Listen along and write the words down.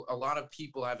a lot of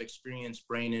people have experienced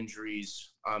brain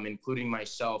injuries, including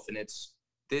myself, and this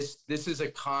is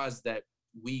a cause that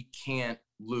we can't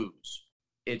lose.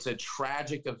 It's a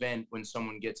tragic event when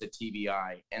someone gets a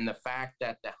TBI, and the fact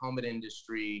that the helmet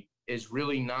industry is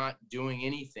really not doing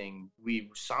anything. We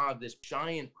saw this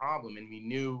giant problem, and we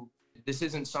knew this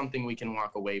isn't something we can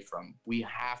walk away from. We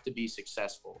have to be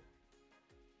successful.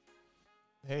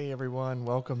 Hey everyone,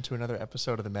 welcome to another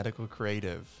episode of The Medical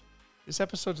Creative. This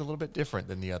episode's a little bit different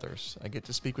than the others. I get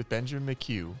to speak with Benjamin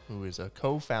McHugh, who is a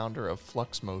co-founder of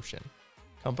Flux Motion,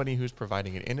 a company who's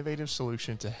providing an innovative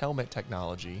solution to helmet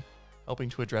technology, helping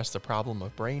to address the problem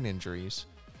of brain injuries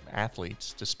from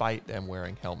athletes despite them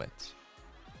wearing helmets.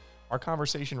 Our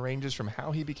conversation ranges from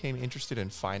how he became interested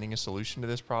in finding a solution to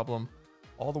this problem,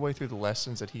 all the way through the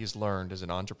lessons that he has learned as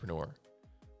an entrepreneur.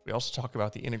 We also talk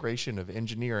about the integration of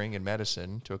engineering and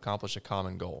medicine to accomplish a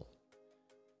common goal.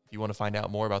 If you want to find out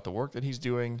more about the work that he's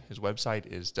doing, his website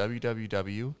is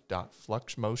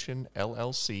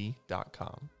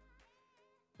www.fluxmotionllc.com.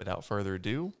 Without further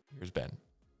ado, here's Ben.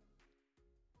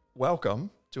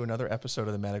 Welcome to another episode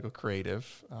of The Medical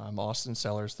Creative. I'm Austin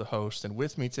Sellers, the host, and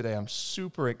with me today, I'm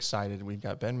super excited. We've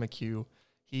got Ben McHugh.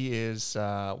 He is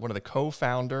one of the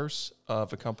co-founders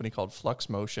of a company called Flux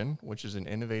Motion, which is an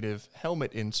innovative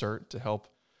helmet insert to help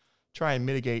try and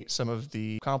mitigate some of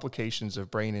the complications of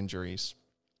brain injuries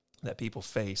that people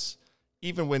face,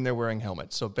 even when they're wearing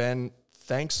helmets. So Ben,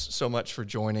 thanks so much for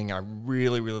joining. I'm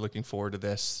really looking forward to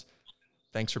this.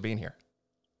 Thanks for being here.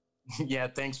 Yeah,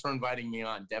 thanks for inviting me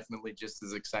on. Definitely just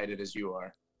as excited as you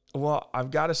are. Well,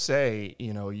 I've got to say,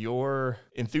 your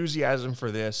enthusiasm for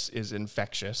this is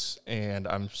infectious, and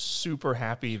I'm super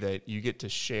happy that you get to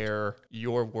share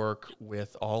your work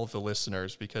with all of the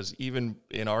listeners, because even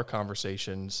in our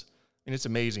conversations, it's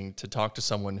amazing to talk to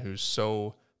someone who's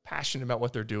so passionate about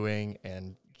what they're doing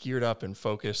and geared up and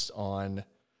focused on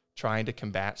trying to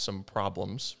combat some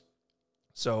problems.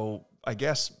 So I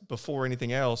guess before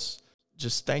anything else,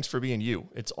 just thanks for being you.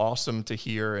 It's awesome to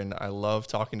hear, and I love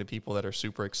talking to people that are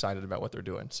super excited about what they're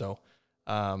doing. So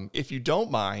if you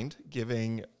don't mind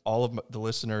giving all of the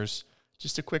listeners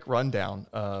just a quick rundown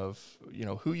of,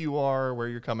 who you are, where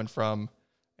you're coming from,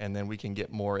 and then we can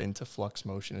get more into Flux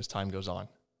Motion as time goes on.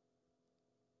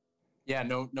 Yeah,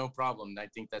 no problem. I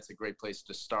think that's a great place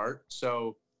to start.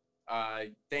 So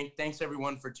thanks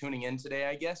everyone for tuning in today,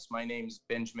 I guess. My name's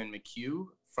Benjamin McHugh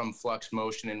from Flux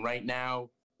Motion, and right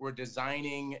now we're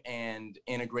designing and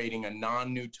integrating a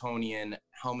non-Newtonian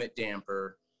helmet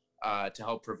damper to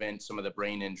help prevent some of the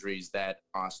brain injuries that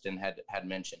Austin had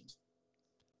mentioned.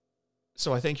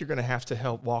 So I think you're going to have to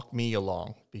help walk me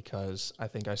along, because I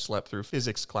think I slept through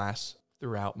physics class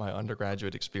throughout my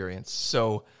undergraduate experience.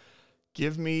 So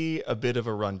give me a bit of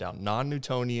a rundown.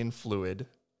 Non-Newtonian fluid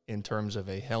in terms of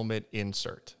a helmet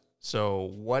insert.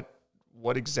 So what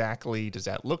exactly does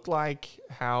that look like?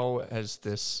 How has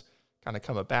this kind of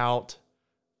come about?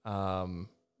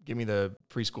 Give me the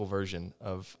preschool version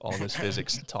of all this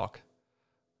physics talk.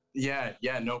 Yeah,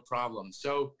 no problem.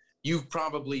 So you've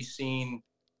probably seen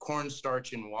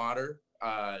cornstarch in water.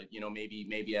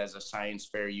 Maybe as a science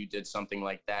fair, you did something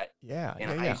like that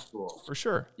in high school. For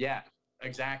sure. Yeah,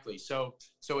 exactly. So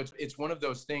it's one of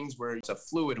those things where it's a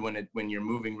fluid when you're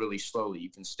moving really slowly. You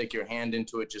can stick your hand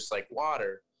into it just like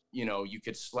water. You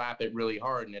could slap it really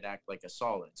hard and it act like a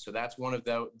solid. So that's one of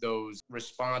those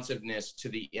responsiveness to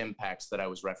the impacts that I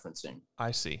was referencing.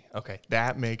 I see. Okay.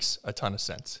 That makes a ton of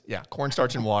sense. Yeah.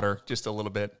 Cornstarch and water, just a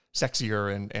little bit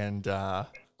sexier and a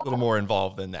little more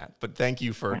involved than that. But thank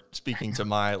you for speaking to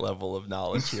my level of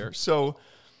knowledge here. So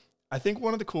I think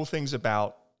one of the cool things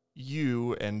about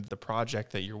you and the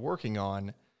project that you're working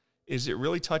on is it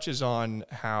really touches on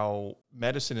how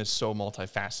medicine is so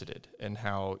multifaceted, and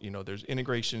how, there's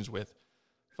integrations with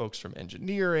folks from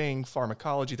engineering,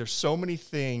 pharmacology. There's so many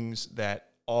things that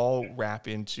all wrap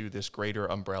into this greater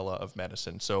umbrella of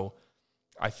medicine. So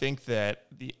I think that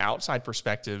the outside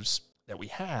perspectives that we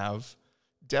have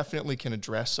definitely can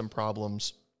address some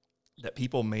problems that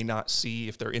people may not see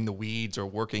if they're in the weeds or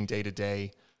working day to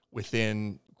day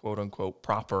within quote unquote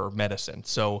proper medicine.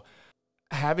 So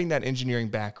having that engineering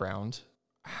background,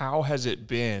 how has it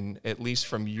been, at least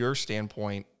from your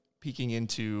standpoint, peeking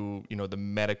into, the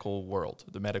medical world,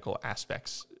 the medical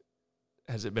aspects?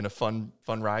 Has it been a fun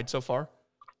ride so far?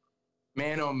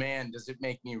 Man, oh man, does it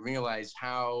make me realize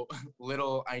how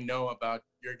little I know about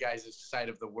your guys' side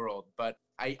of the world. But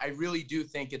I really do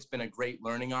think it's been a great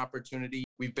learning opportunity.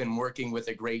 We've been working with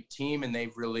a great team, and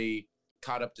they've really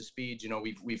caught up to speed.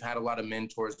 We've had a lot of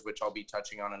mentors, which I'll be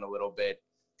touching on in a little bit,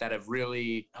 that have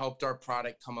really helped our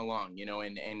product come along,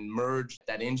 and merge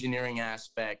that engineering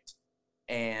aspect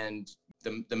and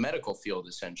the medical field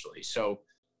essentially. So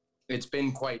it's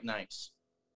been quite nice.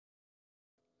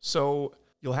 So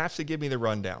you'll have to give me the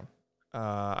rundown.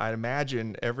 I'd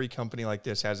imagine every company like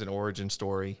this has an origin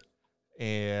story,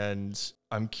 and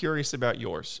I'm curious about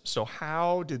yours. So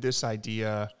how did this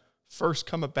idea first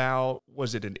come about?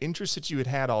 Was it an interest that you had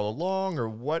had all along, or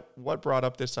what brought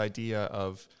up this idea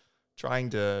of trying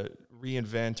to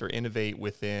reinvent or innovate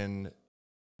within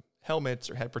helmets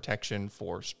or head protection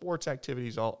for sports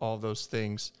activities, all those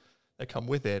things that come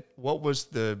with it? What was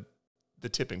the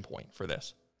tipping point for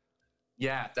this?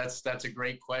 Yeah, that's a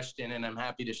great question, and I'm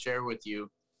happy to share with you.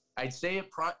 I'd say a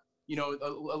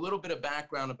little bit of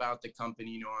background about the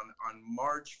company. On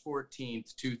March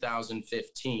 14th,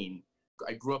 2015,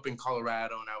 I grew up in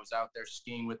Colorado, and I was out there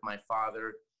skiing with my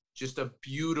father. Just a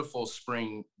beautiful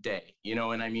spring day,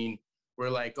 and I mean, we're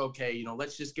like, okay,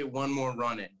 let's just get one more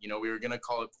run in. We were gonna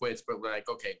call it quits, but we're like,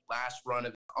 okay, last run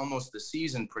of almost the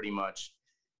season, pretty much.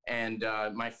 And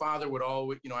my father would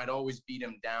always, I'd always beat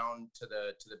him down to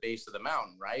the base of the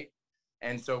mountain, right?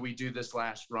 And so we do this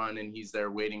last run, and he's there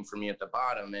waiting for me at the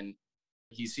bottom, and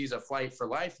he sees a Flight for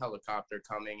Life helicopter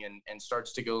coming, and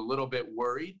starts to get a little bit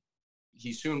worried.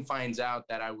 He soon finds out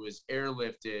that I was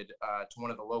airlifted to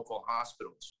one of the local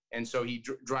hospitals, and so he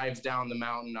drives down the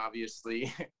mountain,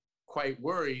 obviously, quite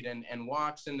worried, and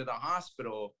walks into the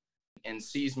hospital and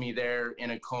sees me there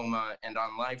in a coma and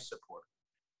on life support.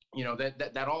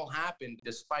 That all happened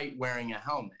despite wearing a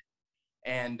helmet.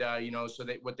 And so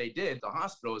what they did at the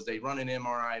hospital is they run an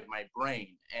MRI of my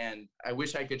brain, and I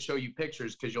wish I could show you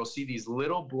pictures, because you'll see these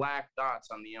little black dots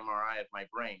on the MRI of my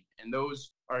brain, and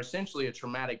those are essentially a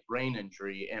traumatic brain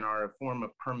injury and are a form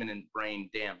of permanent brain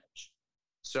damage.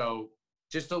 So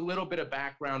just a little bit of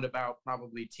background about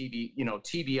probably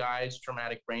TBIs,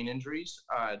 traumatic brain injuries.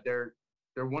 They're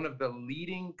one of the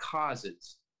leading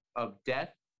causes of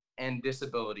death and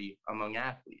disability among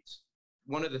athletes.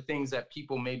 One of the things that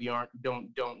people maybe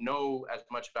don't know as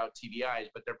much about TBIs,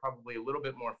 but they're probably a little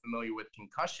bit more familiar with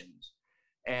concussions.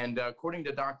 And according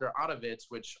to Dr. Otovitz,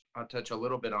 which I'll touch a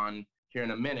little bit on here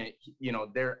in a minute,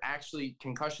 they're actually,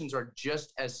 concussions are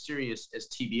just as serious as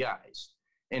TBIs.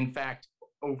 In fact,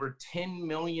 over 10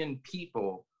 million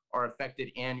people are affected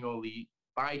annually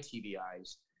by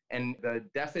TBIs. And the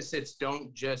deficits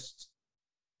don't just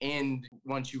end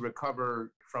once you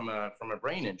recover from a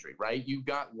brain injury, right? You've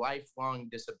got lifelong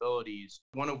disabilities,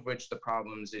 one of which the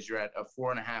problems is you're at a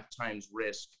 4.5 times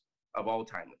risk of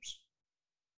Alzheimer's.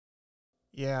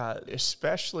 Yeah,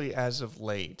 especially as of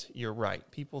late, you're right.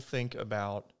 People think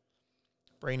about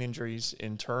brain injuries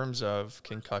in terms of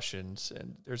concussions,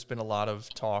 and there's been a lot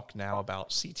of talk now about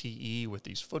CTE with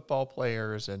these football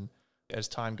players, and as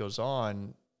time goes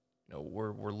on,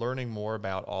 we're learning more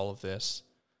about all of this.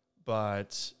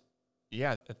 But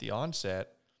yeah, at the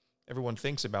onset, everyone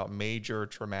thinks about major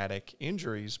traumatic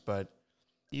injuries, but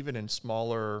even in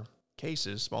smaller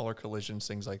cases, smaller collisions,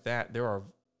 things like that, there are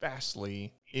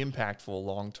vastly impactful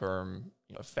long-term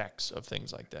effects of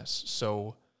things like this.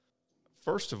 So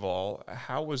first of all,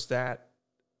 how was that?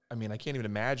 I mean, I can't even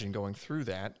imagine going through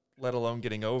that, let alone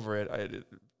getting over it.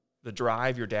 The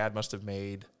drive your dad must have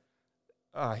made,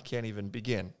 I can't even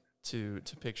begin to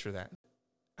picture that.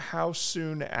 How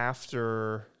soon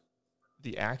after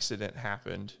the accident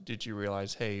happened did you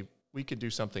realize, hey, we could do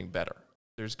something better?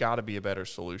 There's got to be a better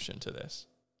solution to this.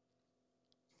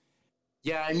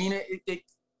 Yeah, I mean, it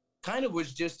kind of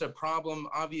was just a problem.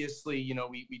 Obviously,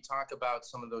 we talk about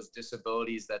some of those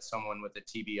disabilities that someone with a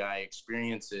TBI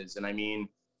experiences. And I mean,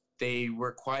 they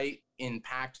were quite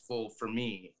impactful for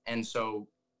me. And so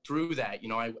through that,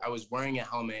 I was wearing a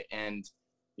helmet, and,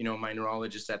 my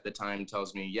neurologist at the time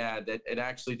tells me, yeah, that it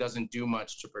actually doesn't do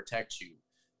much to protect you.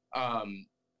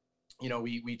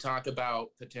 We talk about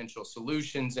potential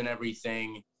solutions and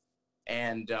everything.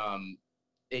 And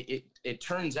it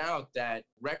turns out that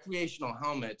recreational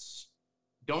helmets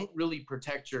don't really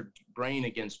protect your brain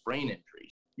against brain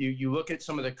injury. You look at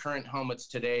some of the current helmets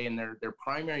today, and their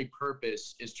primary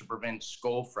purpose is to prevent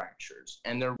skull fractures.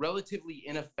 And they're relatively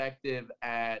ineffective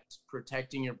at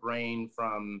protecting your brain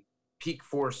from peak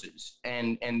forces.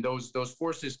 And those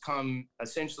forces come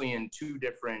essentially in two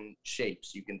different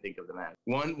shapes, you can think of them as.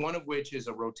 One of which is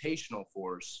a rotational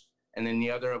force, and then the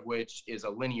other of which is a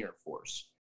linear force.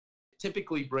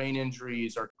 Typically, brain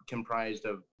injuries are comprised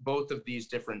of both of these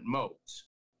different modes.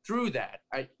 Through that,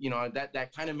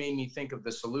 that kind of made me think of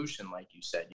the solution, like you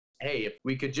said. Hey, if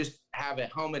we could just have a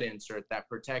helmet insert that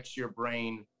protects your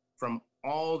brain from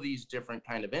all these different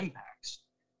kind of impacts.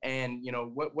 And,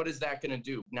 what is that going to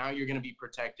do? Now you're going to be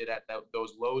protected at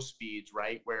those low speeds,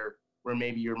 right? Where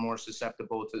maybe you're more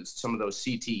susceptible to some of those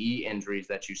CTE injuries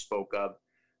that you spoke of.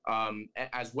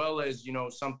 as well as,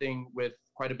 something with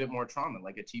quite a bit more trauma,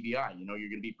 like a TBI. You're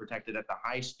going to be protected at the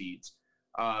high speeds.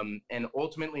 And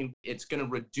ultimately, it's going to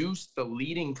reduce the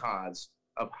leading cause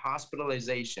of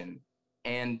hospitalization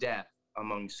and death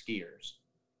among skiers.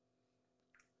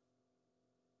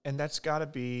 And that's got to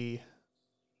be,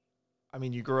 I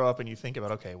mean, you grow up and you think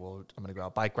about, okay, well, I'm going to go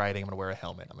out bike riding. I'm going to wear a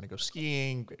helmet. I'm going to go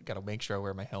skiing. Got to make sure I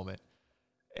wear my helmet.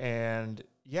 And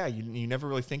yeah, you never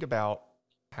really think about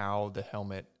how the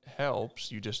helmet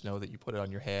helps. You just know that you put it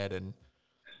on your head, and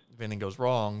if anything goes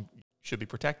wrong, you should be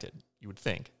protected, you would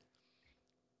think.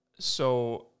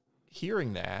 So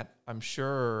hearing that, I'm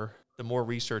sure the more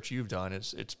research you've done,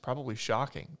 it's probably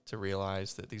shocking to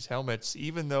realize that these helmets,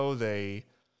 even though they,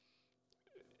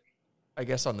 I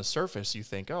guess on the surface, you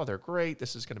think, oh, they're great,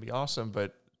 this is going to be awesome,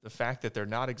 but the fact that they're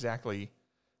not exactly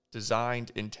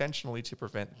designed intentionally to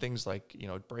prevent things like,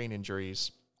 brain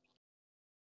injuries,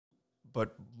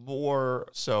 but more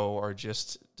so are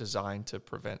just designed to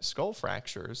prevent skull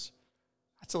fractures,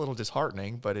 that's a little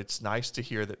disheartening, but it's nice to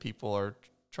hear that people are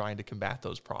trying to combat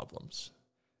those problems.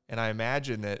 And I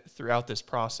imagine that throughout this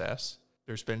process,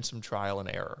 there's been some trial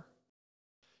and error.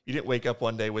 You didn't wake up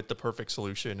one day with the perfect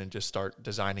solution and just start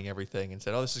designing everything and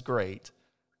said, oh, this is great.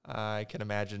 I can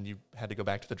imagine you had to go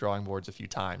back to the drawing boards a few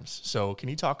times. So can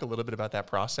you talk a little bit about that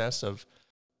process of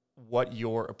what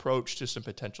your approach to some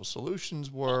potential solutions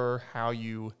were, how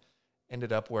you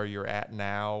ended up where you're at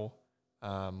now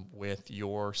with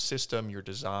your system, your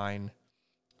design?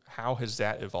 How has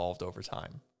that evolved over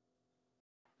time?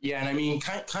 Yeah, and I mean,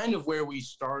 kind of where we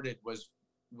started was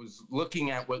looking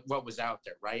at what was out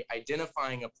there, right?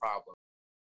 Identifying a problem.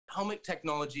 Helmet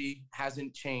technology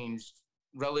hasn't changed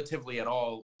relatively at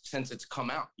all since it's come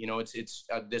out. It's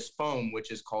this foam,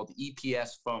 which is called EPS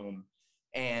foam,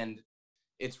 and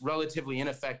it's relatively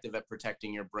ineffective at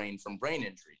protecting your brain from brain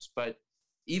injuries. But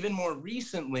even more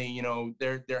recently,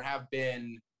 there have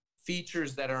been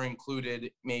features that are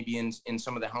included maybe in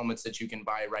some of the helmets that you can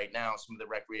buy right now, some of the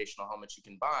recreational helmets you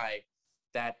can buy,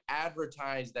 that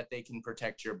advertise that they can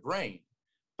protect your brain.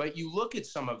 But you look at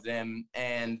some of them,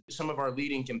 and some of our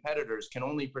leading competitors can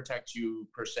only protect you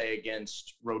per se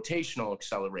against rotational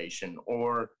acceleration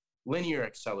or linear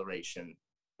acceleration,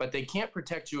 but they can't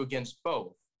protect you against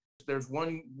both. There's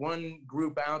one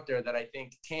group out there that I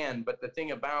think can, but the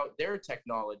thing about their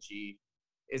technology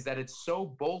is that it's so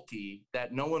bulky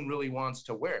that no one really wants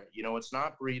to wear it. It's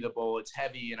not breathable, it's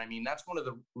heavy. And I mean, that's one of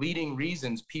the leading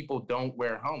reasons people don't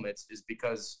wear helmets, is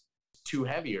because it's too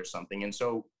heavy or something. And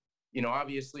so,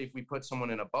 obviously if we put someone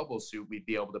in a bubble suit, we'd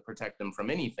be able to protect them from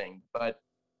anything, but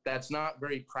that's not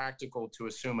very practical to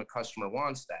assume a customer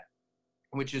wants that,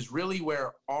 which is really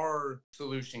where our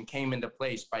solution came into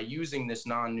place by using this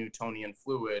non-Newtonian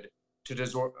fluid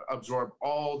to absorb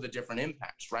all the different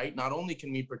impacts, right? Not only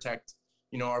can we protect,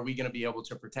 are we going to be able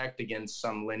to protect against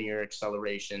some linear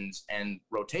accelerations and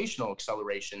rotational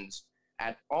accelerations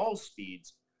at all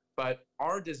speeds, but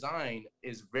our design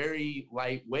is very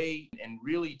lightweight and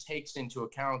really takes into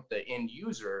account the end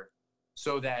user,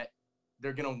 so that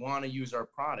they're going to want to use our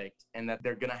product and that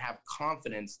they're going to have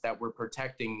confidence that we're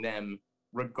protecting them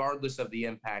regardless of the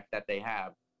impact that they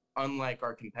have, unlike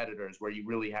our competitors where you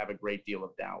really have a great deal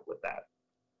of doubt with that.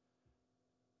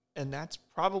 And that's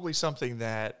probably something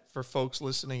that for folks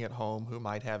listening at home who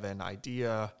might have an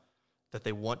idea that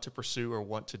they want to pursue or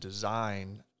want to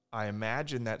design, I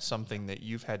imagine that's something that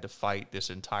you've had to fight this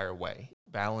entire way,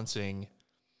 balancing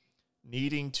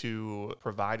needing to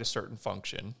provide a certain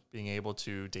function, being able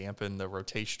to dampen the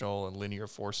rotational and linear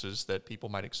forces that people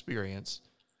might experience,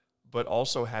 but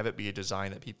also have it be a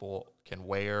design that people can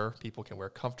wear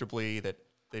comfortably, that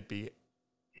they'd be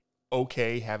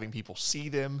okay having people see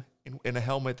them in a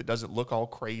helmet that doesn't look all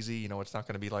crazy. It's not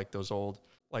going to be like those old,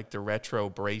 like the retro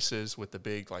braces with the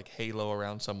big like halo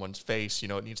around someone's face.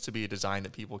 It needs to be a design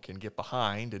that people can get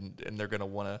behind, and they're going to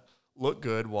want to look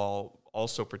good while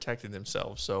also protecting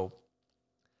themselves. So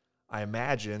I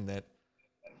imagine that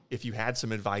if you had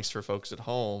some advice for folks at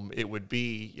home, it would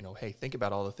be, hey, think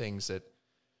about all the things that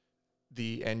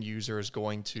the end user is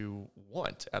going to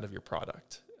want out of your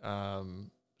product.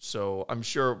 So I'm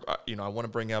sure, I want to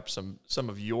bring up some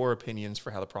of your opinions for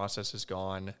how the process has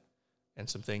gone and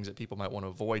some things that people might want to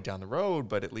avoid down the road.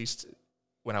 But at least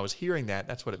when I was hearing that,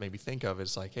 that's what it made me think of,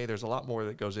 is like, hey, there's a lot more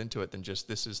that goes into it than just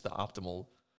this is the optimal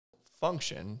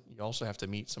function. You also have to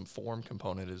meet some form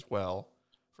component as well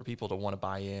for people to want to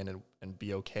buy in and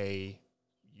be okay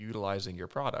utilizing your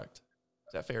product.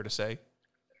 Is that fair to say?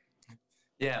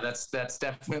 Yeah, that's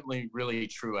definitely really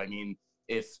true. I mean,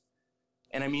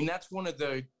 that's one of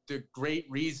the great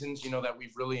reasons, that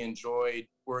we've really enjoyed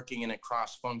working in a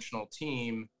cross-functional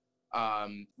team,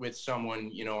 with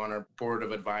someone, on our board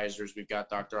of advisors. We've got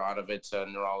Dr. Otovitz, a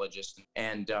neurologist,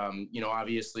 and,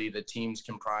 obviously the team's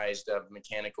comprised of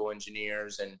mechanical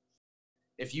engineers. And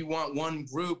if you want one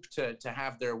group to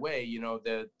have their way,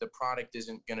 the product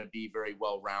isn't going to be very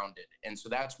well rounded. And so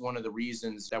that's one of the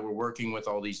reasons that we're working with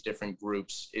all these different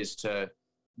groups, is to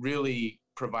really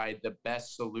provide the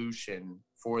best solution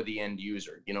for the end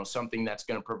user, something that's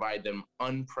going to provide them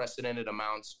unprecedented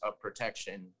amounts of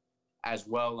protection, as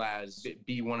well as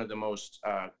be one of the most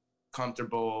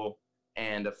comfortable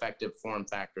and effective form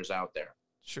factors out there.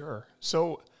 Sure.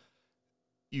 So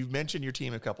you've mentioned your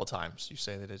team a couple of times. You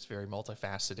say that it's very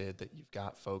multifaceted, that you've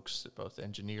got folks, both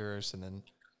engineers and then,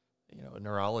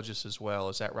 neurologists as well.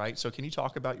 Is that right? So can you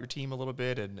talk about your team a little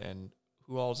bit, and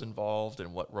who all's involved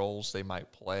and what roles they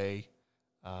might play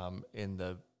in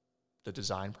the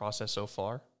design process so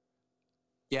far?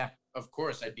 Yeah, of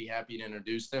course. I'd be happy to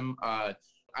introduce them.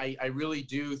 I really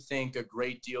do think a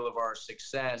great deal of our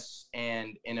success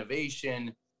and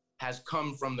innovation has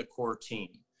come from the core team.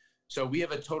 So we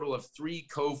have a total of 3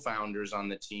 co-founders on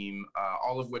the team,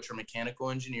 all of which are mechanical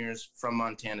engineers from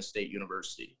Montana State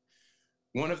University.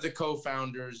 One of the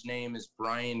co-founders' name is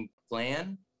Brian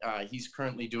Glann. He's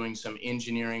currently doing some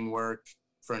engineering work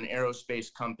for an aerospace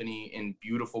company in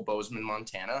beautiful Bozeman,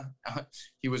 Montana.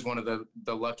 He was one of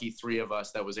the lucky 3 of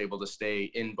us that was able to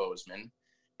stay in Bozeman.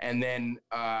 And then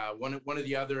one of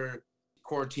the other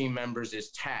core team members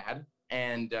is Tad,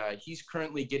 and he's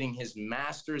currently getting his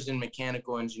master's in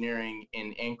mechanical engineering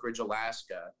in Anchorage,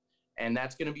 Alaska. And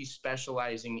that's going to be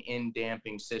specializing in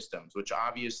damping systems, which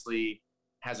obviously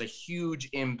has a huge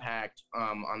impact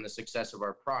on the success of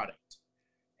our product.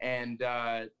 And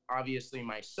obviously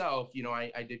myself,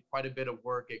 I did quite a bit of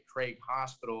work at Craig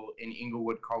Hospital in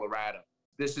Inglewood, Colorado.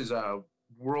 This is a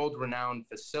world-renowned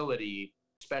facility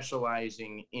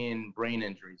specializing in brain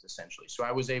injuries, essentially. So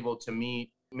I was able to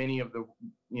meet many of the,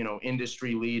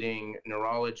 industry-leading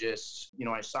neurologists.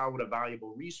 I saw what a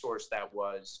valuable resource that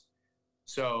was.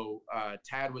 So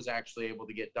Tad was actually able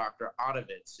to get Dr.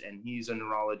 Otovitz, and he's a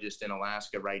neurologist in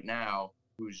Alaska right now,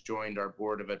 who's joined our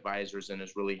board of advisors and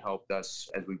has really helped us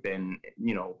as we've been,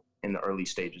 in the early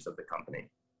stages of the company.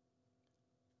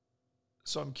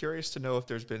 So I'm curious to know if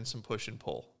there's been some push and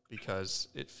pull, because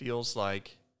it feels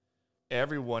like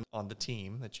everyone on the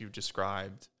team that you've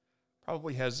described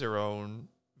probably has their own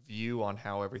view on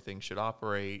how everything should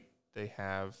operate. They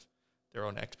have their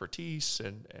own expertise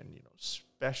and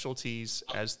specialties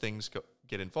as things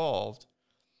get involved.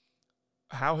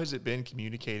 How has it been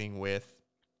communicating with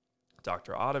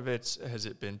Dr. Otovitz? Has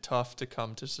it been tough to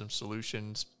come to some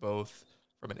solutions, both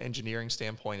from an engineering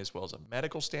standpoint as well as a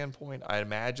medical standpoint? I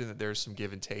imagine that there's some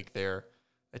give and take there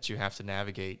that you have to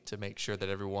navigate to make sure that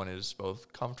everyone is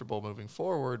both comfortable moving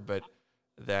forward, but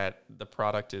that the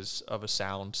product is of a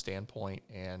sound standpoint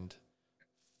and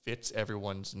fits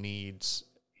everyone's needs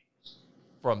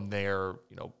from their,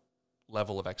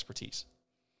 level of expertise.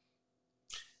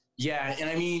 Yeah, and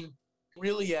I mean,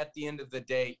 really at the end of the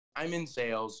day, I'm in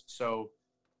sales, so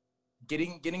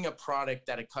getting a product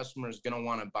that a customer is going to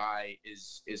want to buy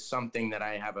is something that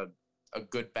I have a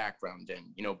good background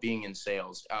in, being in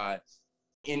sales.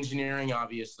 Engineering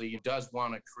obviously does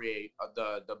want to create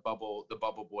the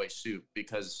bubble boy suit,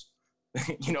 because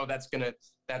that's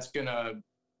gonna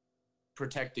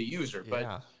protect the user. Yeah.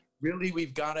 But really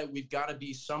we've got to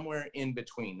be somewhere in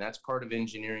between. That's part of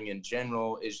engineering in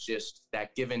general, is just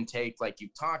that give and take, like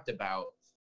you've talked about.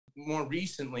 More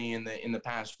recently, in the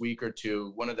past week or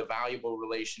two, one of the valuable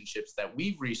relationships that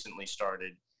we've recently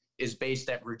started is based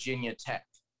at Virginia Tech.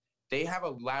 They have a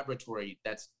laboratory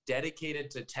that's dedicated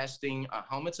to testing a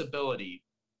helmet's ability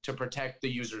to protect the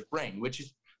user's brain, which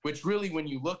really, when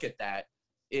you look at that,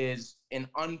 is an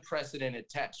unprecedented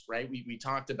test, right? We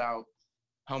talked about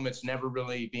helmets never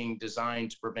really being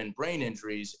designed to prevent brain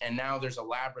injuries, and now there's a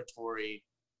laboratory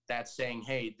that's saying,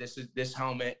 hey, this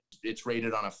helmet, it's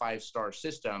rated on a 5-star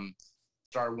system.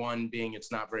 Star 1 being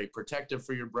it's not very protective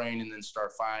for your brain, and then star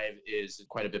 5 is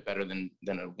quite a bit better than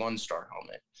a 1-star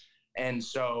helmet. And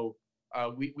so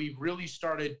we've really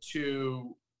started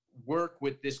to work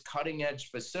with this cutting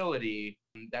edge facility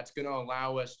that's going to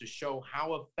allow us to show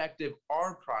how effective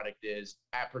our product is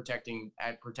at protecting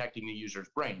the user's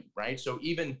brain, right? So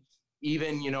even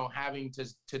having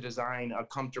to design a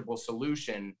comfortable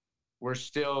solution, we're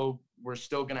still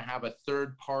going to have a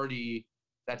third party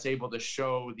that's able to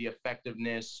show the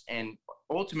effectiveness and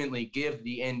ultimately give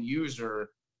the end user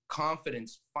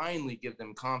confidence, finally give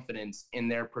them confidence in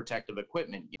their protective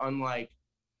equipment. Unlike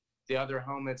the other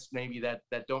helmets maybe that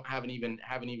haven't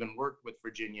even worked with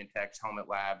Virginia Tech's helmet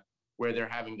lab, where they're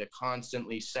having to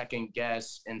constantly second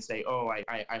guess and say, oh,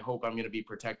 I hope I'm going to be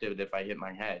protected if I hit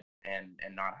my head, and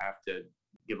not have to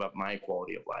give up my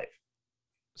quality of life.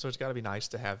 So it's got to be nice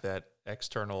to have that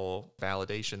external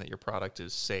validation that your product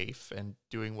is safe and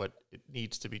doing what it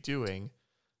needs to be doing,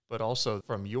 but also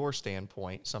from your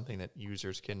standpoint, something that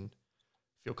users can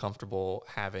feel comfortable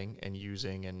having and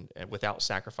using, and without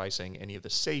sacrificing any of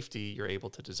the safety, you're able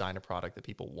to design a product that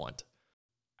people want.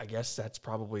 I guess that's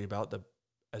probably about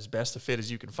as best a fit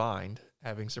as you can find,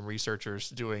 having some researchers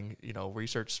doing,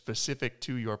 research specific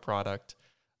to your product.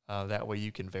 That way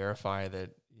you can verify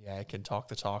that, it can talk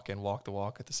the talk and walk the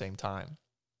walk at the same time.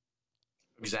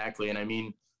 Exactly. And I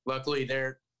mean, luckily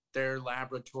their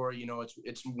laboratory,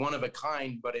 it's one of a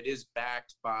kind, but it is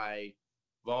backed by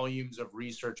volumes of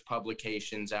research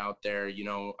publications out there,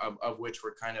 of which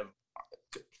we're kind of,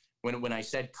 when I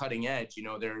said cutting edge,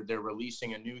 they're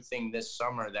releasing a new thing this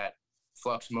summer that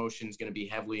Flux Motion is going to be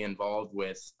heavily involved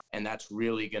with. And that's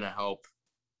really going to help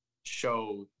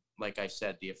show, like I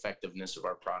said, the effectiveness of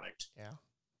our product. Yeah,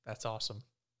 that's awesome.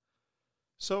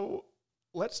 So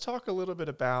let's talk a little bit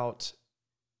about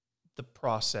the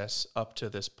process up to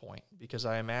this point, because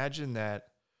I imagine that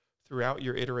throughout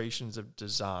your iterations of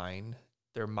design,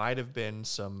 there might have been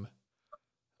some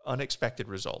unexpected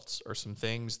results or some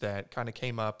things that kind of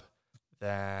came up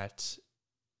that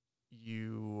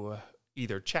you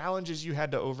either challenges you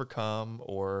had to overcome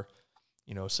or,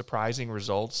 surprising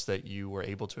results that you were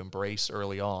able to embrace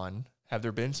early on. Have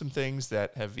there been some things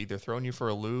that have either thrown you for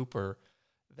a loop or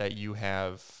that you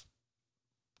have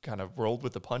kind of rolled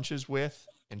with the punches with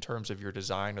in terms of your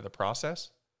design or the process?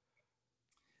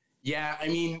 Yeah, I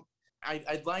mean,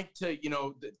 I'd like to,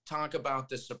 talk about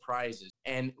the surprises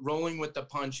and rolling with the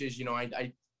punches.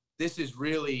 This is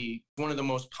really one of the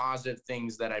most positive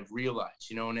things that I've realized,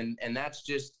 and that's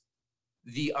just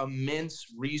the immense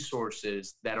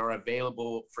resources that are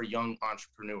available for young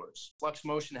entrepreneurs. Flux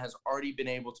Motion has already been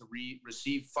able to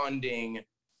receive funding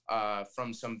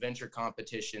from some venture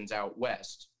competitions out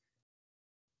west.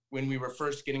 When we were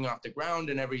first getting off the ground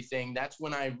and everything, that's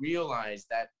when I realized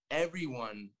that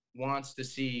everyone wants to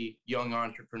see young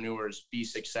entrepreneurs be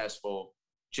successful,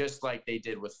 just like they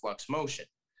did with Flux Motion.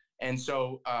 And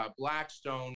so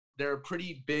Blackstone, they're a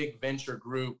pretty big venture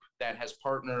group that has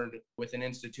partnered with an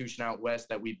institution out west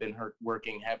that we've been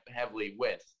working heavily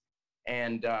with.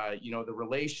 And, the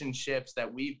relationships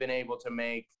that we've been able to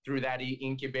make through that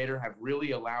incubator have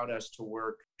really allowed us to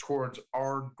work towards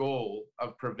our goal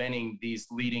of preventing these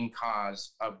leading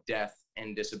cause of death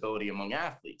and disability among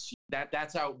athletes.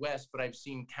 That's out west, but I've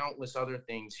seen countless other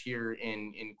things here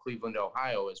in Cleveland,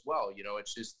 Ohio as well.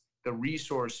 It's just the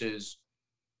resources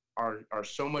are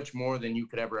so much more than you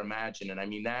could ever imagine. And I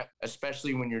mean that,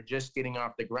 especially when you're just getting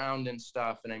off the ground and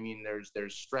stuff. And I mean,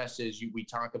 there's stresses. We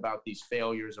talk about these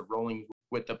failures of rolling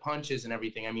with the punches and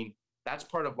everything. I mean, that's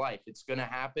part of life. It's going to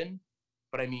happen.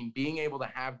 But I mean, being able to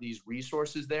have these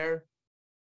resources there,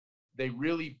 they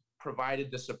really provided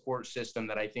the support system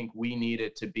that I think we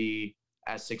needed to be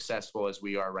as successful as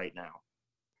we are right now.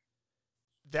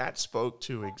 That spoke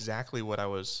to exactly what I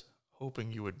was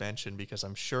hoping you would mention, because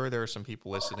I'm sure there are some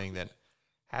people listening that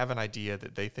have an idea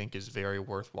that they think is very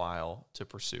worthwhile to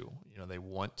pursue. They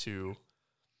want to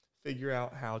figure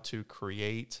out how to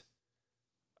create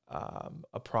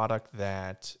a product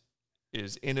that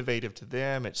is innovative to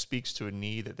them. It speaks to a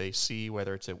need that they see,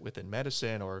 whether it's within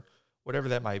medicine or whatever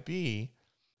that might be.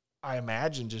 I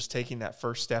imagine just taking that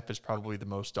first step is probably the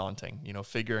most daunting,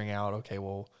 figuring out, okay,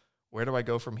 well, where do I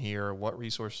go from here? What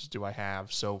resources do I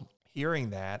have? So hearing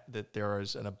that there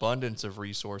is an abundance of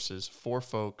resources for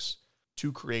folks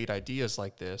to create ideas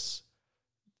like this,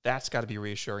 that's got to be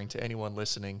reassuring to anyone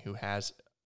listening who has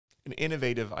an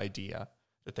innovative idea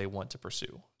that they want to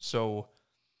pursue. So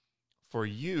for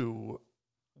you,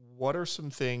 what are some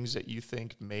things that you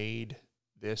think made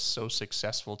this so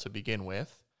successful to begin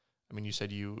with? I mean, you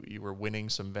said you were winning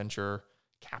some venture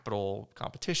capital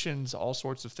competitions, all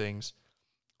sorts of things.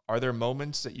 Are there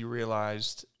moments that you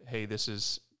realized, hey, this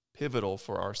is pivotal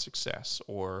for our success?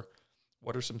 Or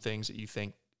what are some things that you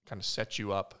think kind of set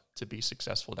you up to be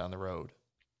successful down the road?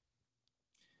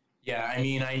 Yeah, I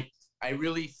mean, I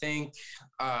really think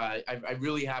I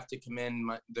really have to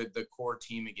commend the core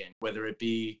team again, whether it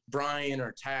be Brian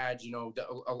or Tad.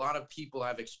 A lot of people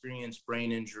have experienced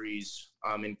brain injuries,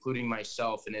 including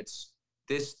myself, and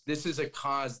this is a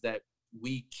cause that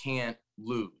we can't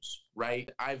lose, right?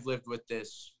 I've lived with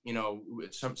this,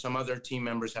 some other team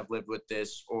members have lived with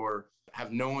this or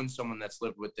have known someone that's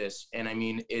lived with this. And I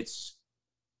mean, it's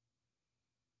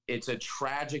it's a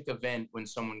tragic event when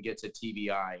someone gets a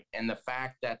TBI. And the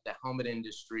fact that the helmet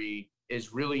industry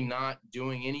is really not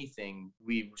doing anything,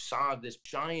 we saw this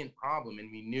giant problem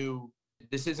and we knew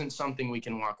this isn't something we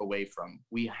can walk away from.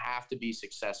 We have to be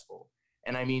successful.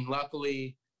 And I mean,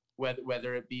 luckily,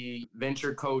 whether it be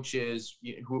venture coaches,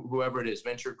 whoever it is,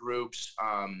 venture groups,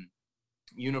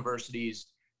 universities,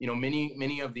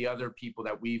 many of the other people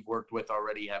that we've worked with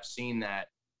already have seen that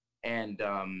and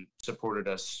supported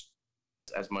us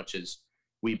as much as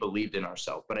we believed in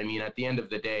ourselves. But I mean, at the end of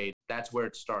the day, that's where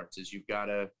it starts, is you've got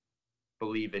to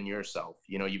believe in yourself.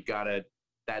 You've got to,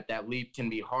 that leap can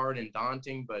be hard and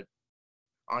daunting, but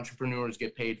entrepreneurs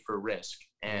get paid for risk.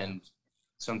 And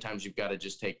sometimes you've got to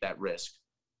just take that risk.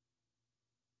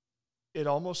 It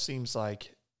almost seems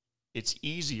like it's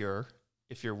easier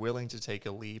if you're willing to take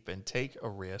a leap and take a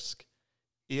risk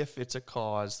if it's a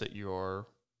cause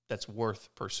that's worth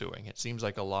pursuing. It seems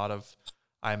like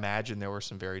I imagine there were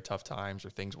some very tough times or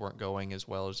things weren't going as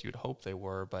well as you'd hope they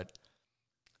were, but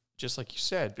just like you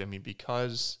said, I mean,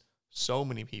 because so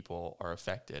many people are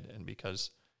affected and because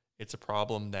it's a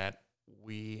problem that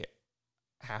we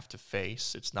have to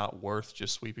face, it's not worth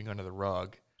just sweeping under the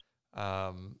rug.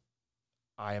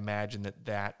 I imagine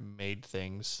that made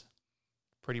things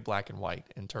pretty black and white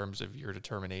in terms of your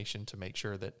determination to make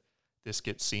sure that this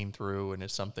gets seen through and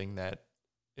is something that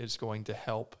is going to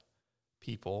help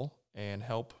people and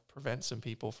help prevent some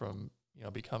people from,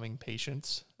 becoming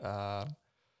patients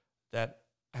that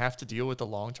have to deal with the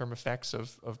long-term effects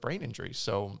of brain injury.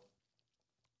 So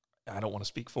I don't want to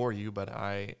speak for you, but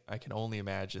I can only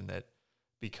imagine that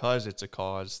because it's a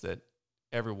cause that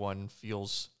everyone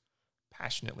feels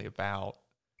passionately about,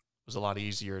 it was a lot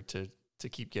easier to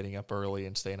keep getting up early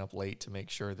and staying up late to make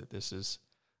sure that this is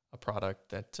a product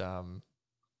that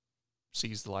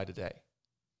sees the light of day.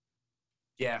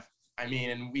 Yeah. I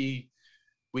mean, and we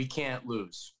can't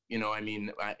lose, I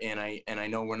mean, and I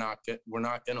know we're not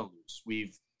going to lose.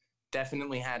 We've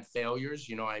definitely had failures,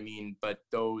 but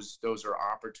those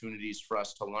are opportunities for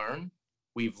us to learn.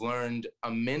 We've learned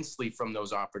immensely from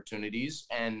those opportunities,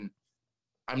 and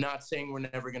I'm not saying we're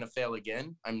never going to fail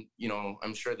again. I'm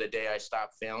sure the day I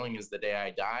stop failing is the day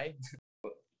I die.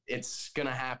 It's going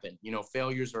to happen.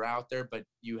 Failures are out there, but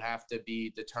you have to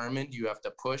be determined. You have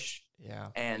to push. Yeah.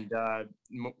 And,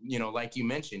 like you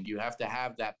mentioned, you have to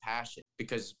have that passion,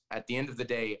 because at the end of the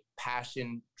day,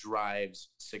 passion drives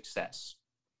success.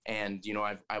 And,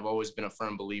 I've always been a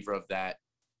firm believer of that.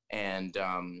 And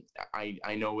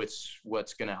I know it's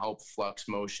what's going to help Flux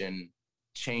Motion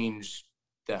change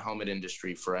the helmet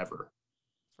industry forever.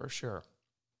 For sure.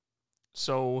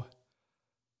 So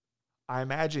I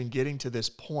imagine getting to this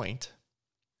point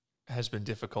has been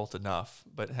difficult enough,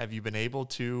 but have you been able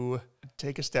to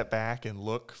take a step back and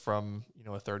look from,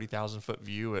 a 30,000 foot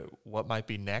view at what might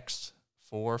be next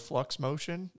for Flux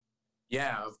Motion?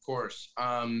 Yeah, of course.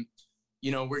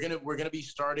 We're gonna be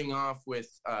starting off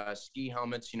with ski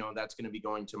helmets. That's gonna be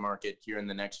going to market here in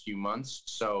the next few months.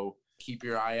 So keep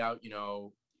your eye out.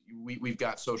 We've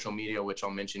got social media, which I'll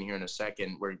mention here in a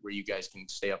second, where you guys can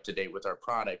stay up to date with our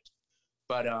product.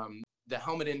 But the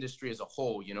helmet industry as a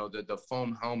whole, the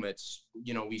foam helmets,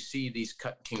 we see these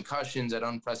concussions at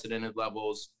unprecedented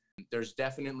levels. There's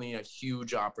definitely a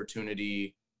huge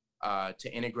opportunity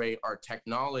to integrate our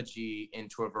technology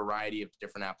into a variety of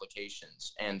different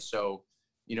applications. And so,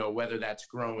 whether that's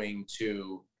growing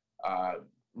to,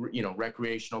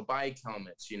 recreational bike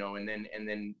helmets, and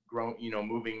then grow,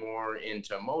 moving more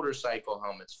into motorcycle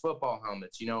helmets, football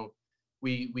helmets,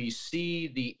 we see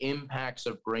the impacts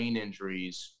of brain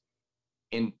injuries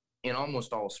in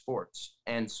almost all sports.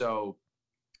 And so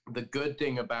the good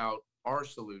thing about our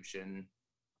solution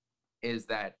is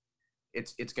that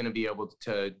it's going to be able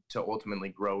to ultimately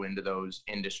grow into those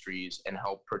industries and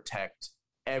help protect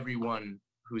everyone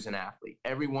who's an athlete,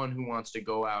 everyone who wants to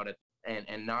go out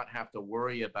and not have to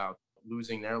worry about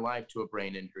losing their life to a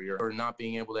brain injury or not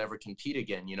being able to ever compete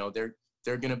again.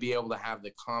 They're going to be able to have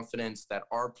the confidence that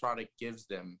our product gives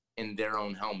them in their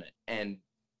own helmet. And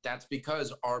that's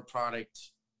because our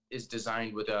product is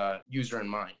designed with a user in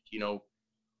mind.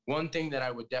 One thing that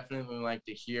I would definitely like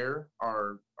to hear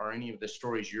are any of the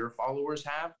stories your followers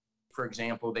have. For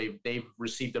example, they've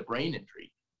received a brain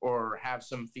injury or have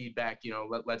some feedback.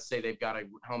 Let's say they've got a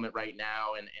helmet right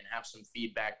now and have some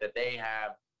feedback that they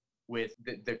have with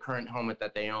the current helmet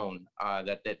that they own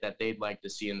that they'd like to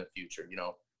see in the future.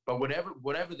 But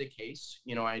whatever the case,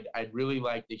 I'd really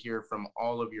like to hear from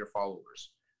all of your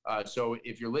followers. So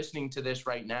if you're listening to this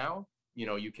right now,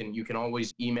 you can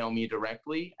always email me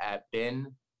directly at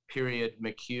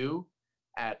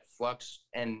Ben.McHugh@Flux,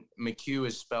 and McHugh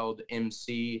is spelled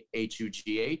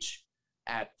MCHUGH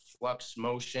at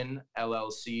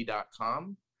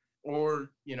fluxmotionllc.com. Or,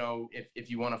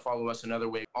 if you want to follow us another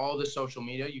way, all the social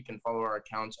media, you can follow our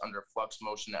accounts under Flux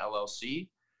Motion LLC.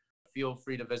 Feel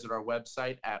free to visit our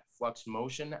website at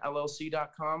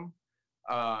fluxmotionllc.com.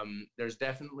 There's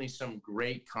definitely some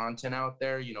great content out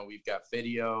there. We've got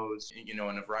videos, and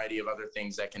a variety of other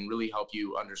things that can really help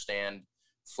you understand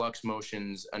Flux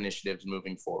Motion's initiatives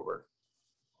moving forward.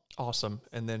 Awesome.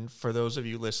 And then for those of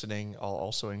you listening, I'll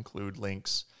also include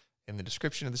links in the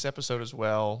description of this episode as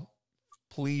well.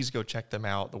 Please go check them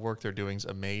out. The work they're doing is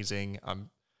amazing.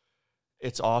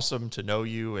 It's awesome to know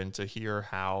you and to hear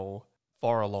how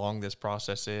far along this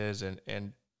process is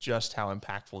and just how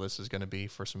impactful this is going to be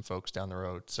for some folks down the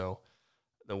road. So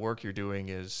the work you're doing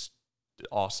is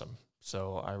awesome.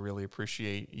 So I really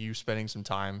appreciate you spending some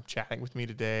time chatting with me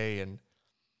today. And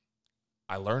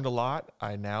I learned a lot.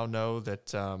 I now know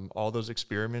that all those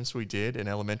experiments we did in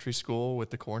elementary school with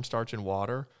the cornstarch and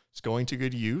water is going to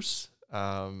good use.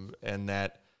 And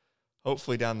that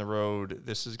hopefully down the road,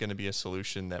 this is going to be a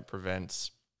solution that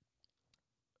prevents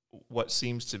what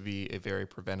seems to be a very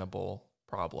preventable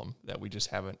problem that we just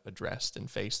haven't addressed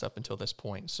and faced up until this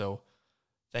point. So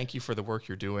thank you for the work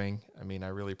you're doing. I mean, I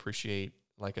really appreciate,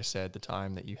 like I said, the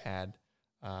time that you had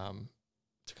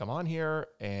to come on here,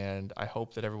 and I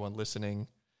hope that everyone listening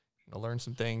learned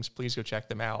some things. Please go check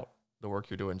them out. The work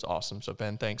you're doing is awesome. So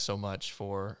Ben, thanks so much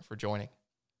for joining.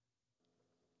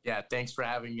 Yeah, thanks for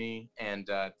having me, and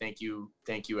thank you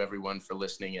everyone for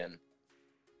listening in.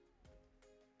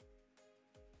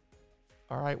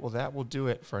 All right, well, that will do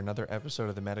it for another episode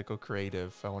of The Medical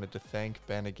Creative. I wanted to thank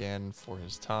Ben again for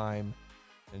his time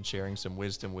and sharing some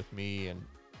wisdom with me, and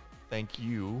thank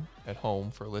you at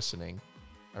home for listening.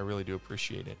 I really do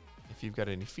appreciate it. If you've got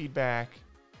any feedback,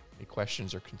 any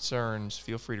questions or concerns,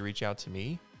 feel free to reach out to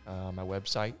me. My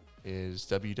website is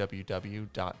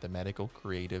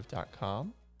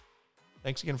www.themedicalcreative.com.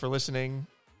 Thanks again for listening.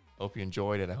 Hope you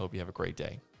enjoyed it. I hope you have a great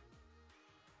day.